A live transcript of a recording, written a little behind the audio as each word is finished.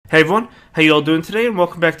Hey everyone, how you all doing today, and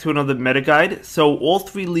welcome back to another meta guide. So all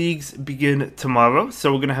three leagues begin tomorrow.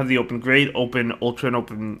 So we're gonna have the Open Grade, Open Ultra, and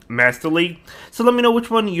Open Master League. So let me know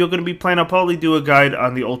which one you're gonna be playing. I'll probably do a guide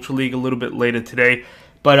on the Ultra League a little bit later today.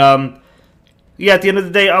 But yeah, at the end of the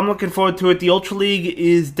day, I'm looking forward to it. The Ultra League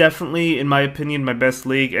is definitely, in my opinion, my best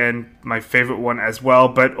league and my favorite one as well.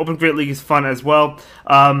 But Open Great League is fun as well.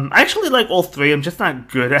 I actually like all three. I'm just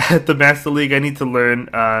not good at the Master League. I need to learn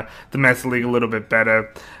the Master League a little bit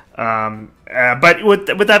better. But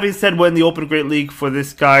with that being said, we're in the Open Great League for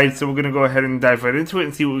this guide, so we're going to go ahead and dive right into it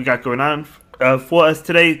and see what we got going on for us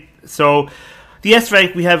today. So, the S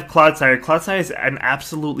rank, we have Clodsire. Clodsire is an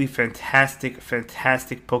absolutely fantastic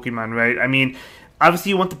Pokemon, right? I mean, obviously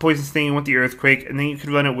you want the Poison Sting, you want the Earthquake, and then you could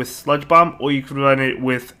run it with Sludge Bomb, or you could run it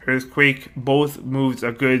with Earthquake. Both moves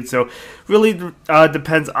are good, so really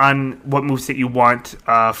depends on what moveset you want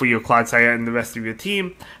for your Clodsire and the rest of your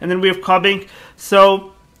team. And then we have Carbink.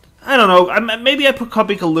 So I don't know, maybe I put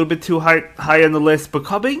Carbink a little bit too high on the list, but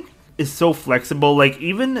Carbink is so flexible. Like,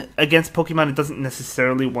 even against Pokemon it doesn't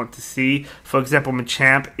necessarily want to see, for example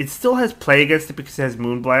Machamp, it still has play against it because it has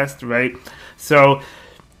Moonblast, right? So,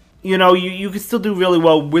 you know, you can still do really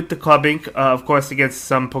well with the Carbink, of course, against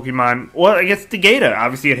some Pokemon, or against the Gator.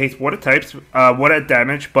 Obviously, it hates water types, water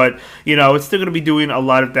damage, but, you know, it's still going to be doing a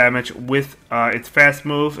lot of damage with its fast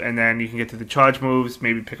move, and then you can get to the charge moves,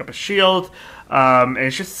 maybe pick up a shield, and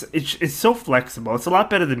it's so flexible. It's a lot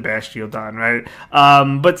better than Bastiodon, right?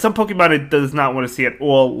 But some Pokemon it does not want to see at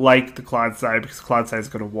all, like the Clodsire, because Clodsire is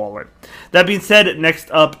going to wall it. That being said,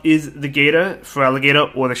 next up is the Gator,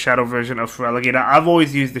 Feraligatr, or the Shadow version of Feraligatr. I've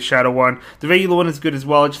always used the Shadow one. The regular one is good as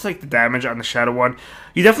well, just like the damage on the Shadow one.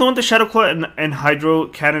 You definitely want the Shadow Claw and Hydro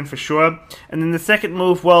Cannon for sure. And then the second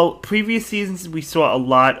move, well, previous seasons we saw a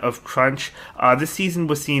lot of Crunch. This season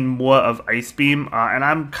we're seeing more of Ice Beam, and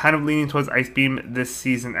I'm kind of leaning towards Ice Beam this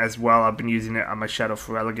season as well. I've been using it on my Shadow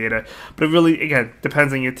Feraligatr, but it really, again,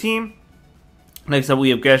 depends on your team. Next up we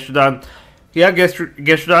have Gastrodon. Yeah,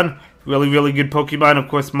 Gastrodon, really good Pokemon. Of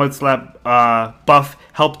course, Mudslap buff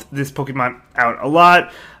helped this Pokemon out a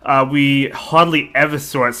lot. We hardly ever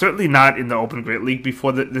saw it, certainly not in the Open Great League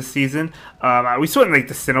before this season. We saw it in like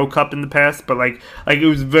the Sinnoh Cup in the past, but like it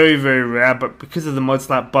was very rare. But because of the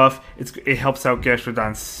Mudslap buff, it helps out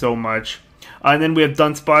Gastrodon so much. And then we have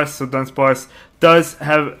Dunsparce. So Dunsparce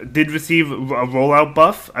did receive a rollout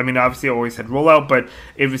buff. I mean, obviously it always had rollout, but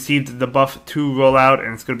it received the buff to rollout,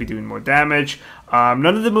 and it's going to be doing more damage. None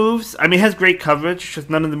of the moves, I mean, it has great coverage, just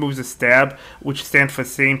none of the moves are stab, which stand for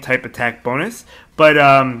same type attack bonus. But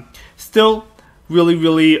still, really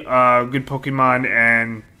good Pokemon,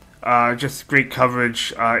 and just great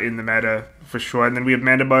coverage in the meta for sure. And then we have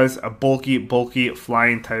Mandibuzz, a bulky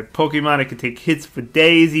flying type Pokemon. It can take hits for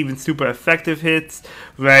days, even super effective hits,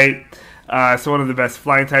 right? So one of the best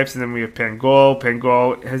flying types. And then we have Pangol.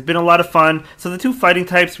 Pangol has been a lot of fun. So the two fighting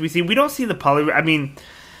types we don't see the Poliwrath. I mean,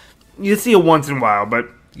 you see it once in a while, but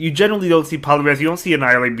you generally don't see Poliwrath. You don't see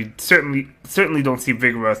Annihilate. You certainly don't see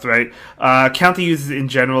Vigoroth, right? Counter uses in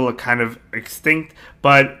general are kind of extinct,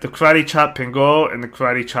 but the Karate Chop Pangol and the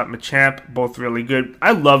Karate Chop Machamp, both really good.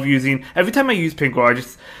 I love using, every time I use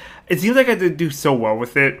Pangol, it seems like I do so well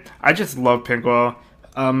with it. I just love Pangol.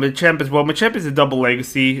 Machamp as well. Machamp is a double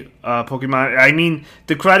legacy Pokemon. I mean,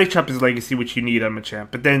 the Karate Chop is legacy, which you need on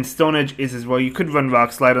Machamp. But then Stone Edge is as well. You could run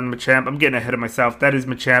Rock Slide on Machamp. I'm getting ahead of myself. That is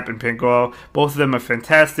Machamp and Pangol. Both of them are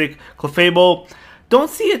fantastic. Clefable, don't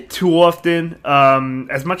see it too often,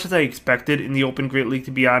 as much as I expected in the Open Great League,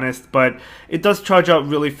 to be honest. But it does charge out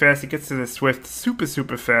really fast. It gets to the Swift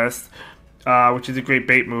super fast, which is a great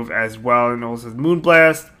bait move as well. And also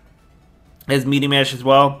Moonblast. Has Medium Mash as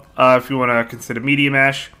well, if you want to consider Medium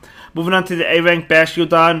Mash. Moving on to the A rank,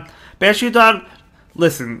 Bastiodon. Bastiodon,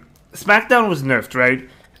 listen, SmackDown was nerfed, right?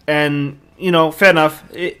 And, you know, fair enough,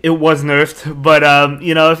 it was nerfed. But,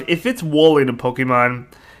 you know, if it's walling a Pokemon,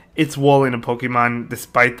 it's walling a Pokemon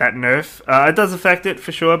despite that nerf. It does affect it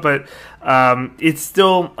for sure, but it's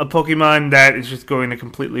still a Pokemon that is just going to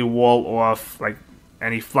completely wall off, like,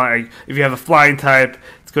 any flying. If you have a flying type,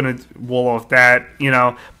 it's going to wall off that, you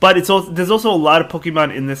know. But there's also a lot of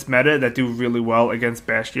Pokemon in this meta that do really well against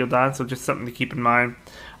Bastiodon, so just something to keep in mind.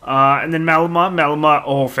 And then Malamar,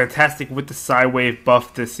 oh, fantastic with the Psywave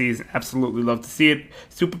buff this season. Absolutely love to see it.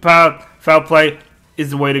 Superpower, Foul Play is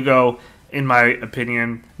the way to go, in my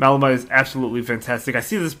opinion. Malamar is absolutely fantastic. I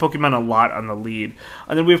see this Pokemon a lot on the lead.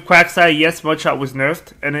 And then we have Quagsire. Yes, Mudshot was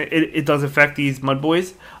nerfed, and it does affect these Mud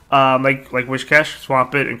Boys. Like Wishcash,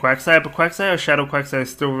 Swampert, and Quagsire. But Quagsire, Shadow Quagsire, is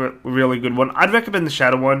still a really good one. I'd recommend the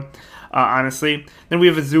Shadow one, honestly. Then we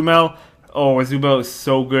have Azumel. Oh, Azumel is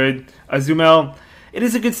so good. Azumel, It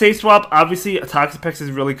is a good safe swap. Obviously, Toxapex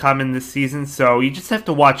is really common this season, so you just have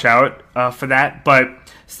to watch out for that. But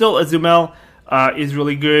still, Azumel is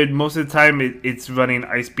really good. Most of the time, it's running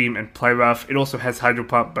Ice Beam and Play Rough. It also has Hydro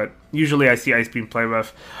Pump, but usually I see Ice Beam, Play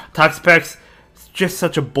Rough. Toxapex is just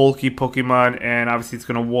such a bulky Pokemon, and obviously it's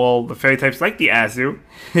going to wall the Fairy types like the Azu,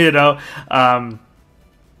 you know.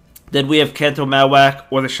 Then we have Kanto Mawak,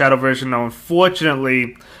 or the Shadow version. Now,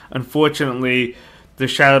 unfortunately, the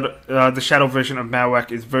Shadow version of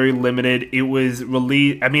Mawak is very limited. It was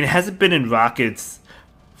released. I mean, it hasn't been in Rockets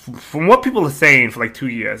from what people are saying for like 2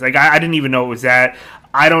 years. Like I didn't even know it was that.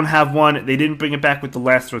 I don't have one. They didn't bring it back with the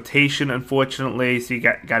last rotation, unfortunately. So you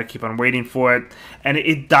got to keep on waiting for it. And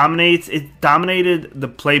it dominates. It dominated the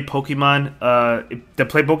Play Pokemon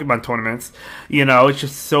tournaments. You know, it's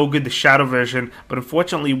just so good, the Shadow version. But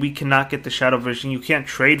unfortunately, we cannot get the Shadow version. You can't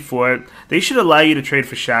trade for it. They should allow you to trade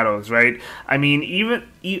for Shadows, right? I mean,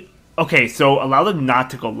 okay, so allow them not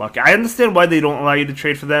to go lucky. I understand why they don't allow you to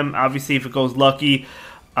trade for them. Obviously, if it goes lucky,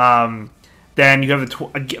 then you have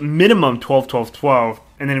the minimum 12, 12, 12.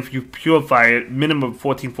 And then if you purify it, minimum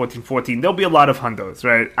 14, 14, 14. There'll be a lot of hundos,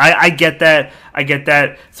 right? I get that. I get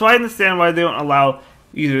that. So I understand why they don't allow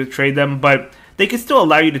you to trade them. But they can still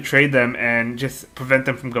allow you to trade them and just prevent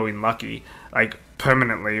them from going lucky. Like,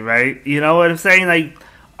 permanently, right? You know what I'm saying? Like,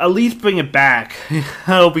 at least bring it back. You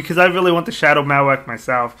know, because I really want the Shadow Mawak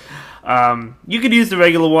myself. You could use the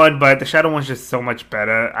regular one, but the Shadow one's just so much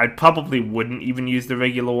better. I probably wouldn't even use the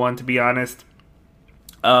regular one, to be honest.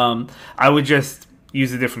 I would just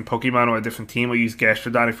use a different Pokemon or a different team, or use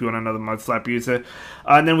Gastrodon if you want another Mud Slap user.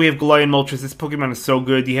 And then we have Galarian Moltres. This Pokemon is so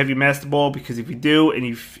good. Do you have your Master Ball? Because if you do,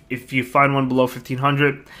 and if you find one below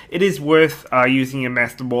 1500, it is worth using your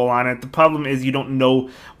Master Ball on it. The problem is you don't know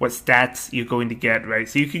what stats you're going to get, right?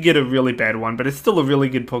 So you could get a really bad one, but it's still a really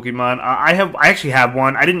good Pokemon. I actually have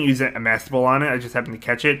one. I didn't use a Master Ball on it. I just happened to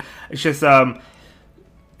catch it. It's just,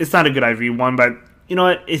 it's not a good IV one, but you know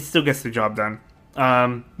what? It still gets the job done.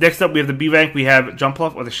 Next up, we have the B rank. We have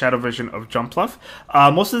Jumpluff, or the Shadow version of Jumpluff.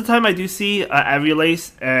 Most of the time, I do see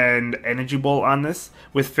Aerialace and Energy Ball on this,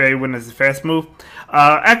 with Fairy Wind as a fast move.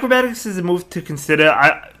 Acrobatics is a move to consider.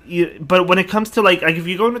 But when it comes to like if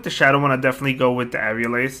you're going with the Shadow one, I'd definitely go with the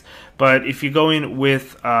Aerialace. But if you're going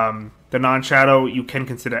with the non-Shadow, you can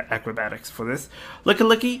consider Acrobatics for this.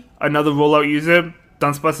 Lickilicky, another rollout user.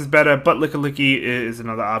 Dunsparce is better, but Lickilicky is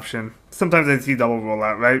another option. Sometimes I see double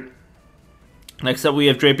rollout, right? Next up, we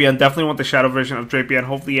have Drapion. Definitely want the Shadow version of Drapion.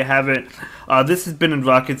 Hopefully you have it. This has been in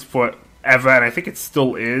Rockets forever, and I think it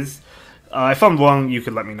still is. If I'm wrong, you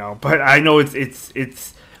could let me know. But I know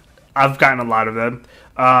it's I've gotten a lot of them.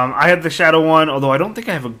 I have the Shadow one, although I don't think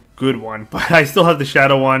I have a good one. But I still have the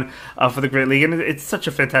Shadow one for the Great League. And it's such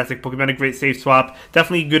a fantastic Pokemon, a great safe swap.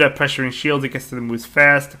 Definitely good at pressuring shields. It gets to the moves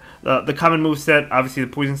fast. The common move set, obviously the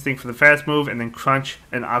Poison Sting for the fast move, and then Crunch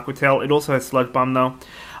and Aqua Tail. It also has Sludge Bomb, though.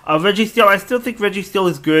 Registeel, I still think Registeel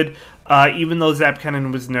is good, even though Zap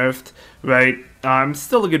Cannon was nerfed, right?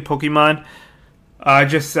 Still a good Pokemon.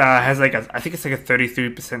 Just has like I think it's like a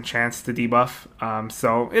 33% chance to debuff,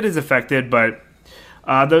 so it is affected, but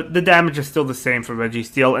the damage is still the same for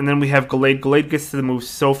Registeel. And then we have Gallade. Gallade gets to the move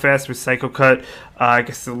so fast with Psycho Cut.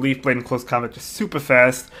 Gets to the Leaf Blade in close combat just super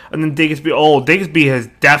fast. And then Diggersby. Oh, Diggersby has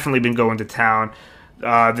definitely been going to town.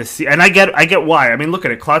 And I get why. I mean, look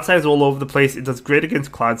at it. Clodsire is all over the place. It does great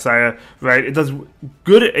against Clodsire, right? It does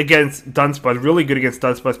good against Dunsparce, really good against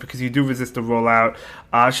Dunsparce because you do resist the rollout.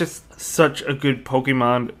 It's just such a good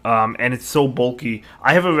Pokemon, and it's so bulky.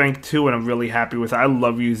 I have a rank 2, and I'm really happy with it. I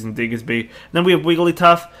love using Diggersby. Then we have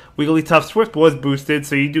Wigglytuff. Wigglytuff Swift was boosted,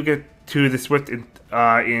 so you do get to the Swift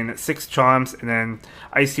in 6 Charms, and then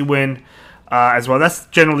Icy Wind as well. That's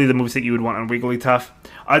generally the moves that you would want on Wigglytuff.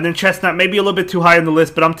 And then Chestnut, maybe a little bit too high on the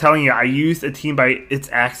list, but I'm telling you, I used a team by It's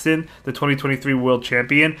Axon, the 2023 World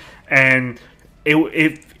Champion, and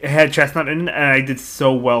it had Chestnut in it, and I did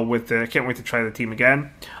so well with it. I can't wait to try the team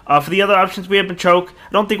again. For the other options, we have Machoke.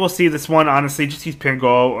 I don't think we'll see this one, honestly. Just use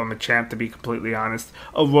Pango or Machamp, to be completely honest.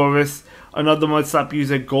 Aurorus, another Mud Slap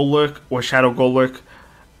user, Golurk or Shadow Golurk.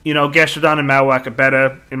 You know, Gastrodon and Mawak are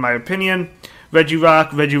better, in my opinion.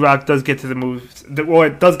 Regirock does get to the moves, well,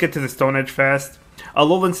 it does get to the Stone Edge fast.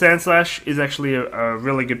 Alolan Sandslash is actually a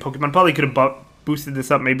really good Pokemon. Probably could have boosted this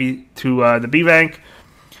up maybe to the B rank.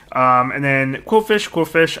 And then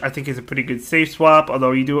Quillfish I think is a pretty good safe swap,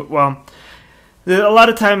 although you do it, well, a lot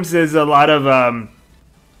of times there's a lot of,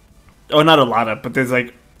 oh, not a lot of, but there's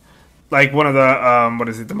like one of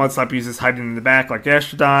the, the Mud Slap users hiding in the back, like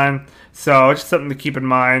Gastrodon. So it's just something to keep in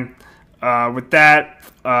mind with that.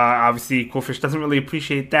 Obviously, Quillfish doesn't really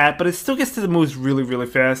appreciate that, but it still gets to the moves really, really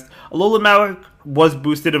fast. Alolan was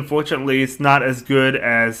boosted. Unfortunately, it's not as good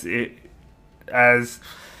as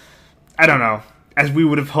I don't know, as we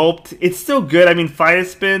would have hoped. It's still good. I mean, Fire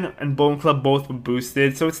Spin and Bone Club both were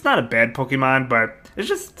boosted, so it's not a bad Pokemon, but there's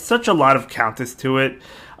just such a lot of counters to it.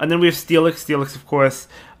 And then we have Steelix. Steelix, of course,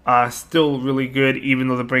 still really good, even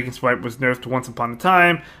though the Breaking Swipe was nerfed once upon a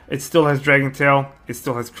time. It still has Dragon Tail, it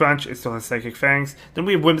still has Crunch, it still has Psychic Fangs. Then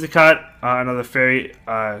we have Whimsicott, another fairy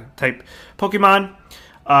type Pokemon.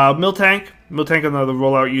 Miltank, another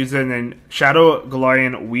rollout user, and then Shadow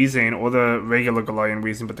Galarian Weezing, or the regular Galarian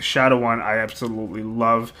Weezing, but the Shadow one I absolutely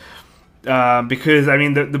love. Because, I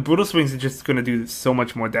mean, the Brutal Swings are just going to do so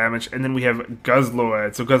much more damage. And then we have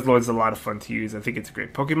Guzzlord. So Guzzlord is a lot of fun to use. I think it's a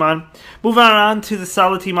great Pokemon. Moving on to the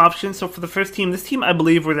solid team options. So for the first team, this team I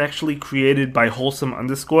believe was actually created by Wholesome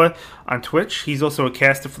 _ on Twitch. He's also a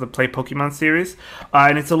caster for the Play Pokemon series.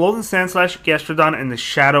 And it's Alolan Sandslash, Gastrodon, and the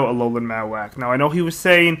Shadow Alolan Marowak. Now, I know he was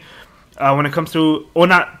saying when it comes to... Or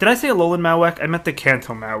not, did I say Alolan Marowak? I meant the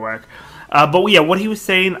Kanto Marowak. But yeah, what he was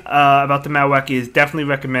saying about the Marowak is definitely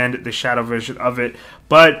recommend the Shadow version of it.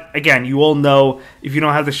 But again, you all know if you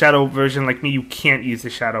don't have the Shadow version like me, you can't use the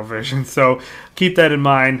Shadow version. So keep that in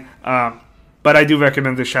mind. But I do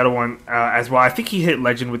recommend the Shadow one as well. I think he hit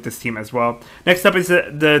Legend with this team as well. Next up is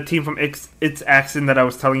the team from It's Axon that I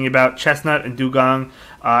was telling you about. Chestnut and Dugong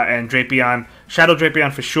and Drapion. Shadow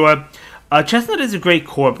Drapion for sure. Chestnut is a great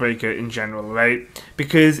core breaker in general, right?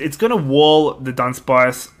 Because it's going to wall the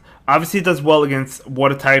Dunsparce. Obviously, it does well against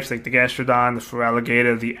water types like the Gastrodon, the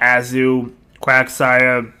Feraligatr, the Azu,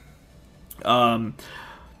 Quagsire.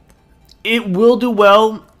 It will do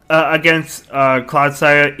well against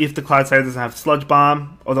Clodsire if the Clodsire doesn't have Sludge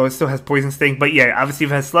Bomb, although it still has Poison Sting. But yeah, obviously,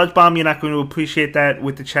 if it has Sludge Bomb, you're not going to appreciate that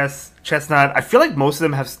with the Chestnut. I feel like most of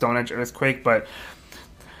them have Stone Edge Earthquake, but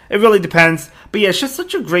it really depends. But yeah, it's just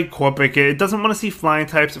such a great core breaker. It doesn't want to see flying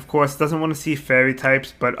types, of course. It doesn't want to see fairy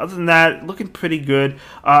types. But other than that, looking pretty good.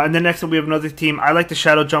 And then next up, we have another team. I like the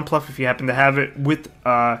Shadow Jumpluff if you happen to have it, with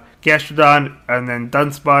Gastrodon and then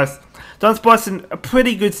Dunsparce. Dunsparce in a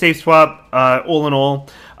pretty good safe swap, all in all.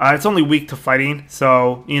 It's only weak to fighting.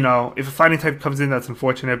 So, you know, if a fighting type comes in, that's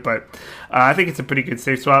unfortunate. But I think it's a pretty good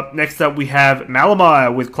safe swap. Next up, we have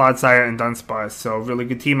Malamar with Clodsire and Dunsparce. So, really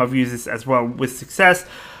good team. I've used this as well with success.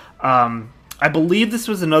 I believe this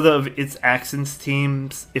was another of It's Axon's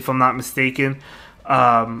teams, if I'm not mistaken.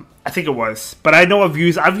 I think it was. But I know I've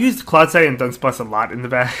used Clodsire and Dunsparce a lot in the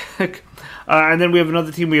back. And then we have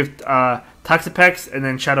another team. We have Toxapex and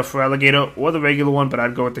then Shadow Feraligatr, or the regular one, but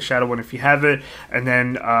I'd go with the Shadow one if you have it. And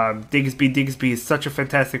then Diggsby. Diggsby is such a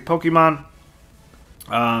fantastic Pokemon.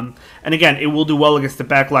 And again, it will do well against the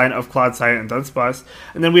back line of Clodsire and Dunsparce.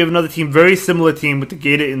 And then we have another team, very similar team, with the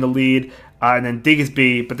Gator in the lead. And then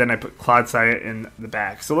Diggsby, but then I put Clodsire in the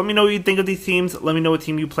back. So let me know what you think of these teams. Let me know what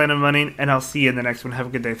team you plan on running, and I'll see you in the next one. Have a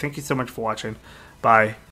good day. Thank you so much for watching. Bye.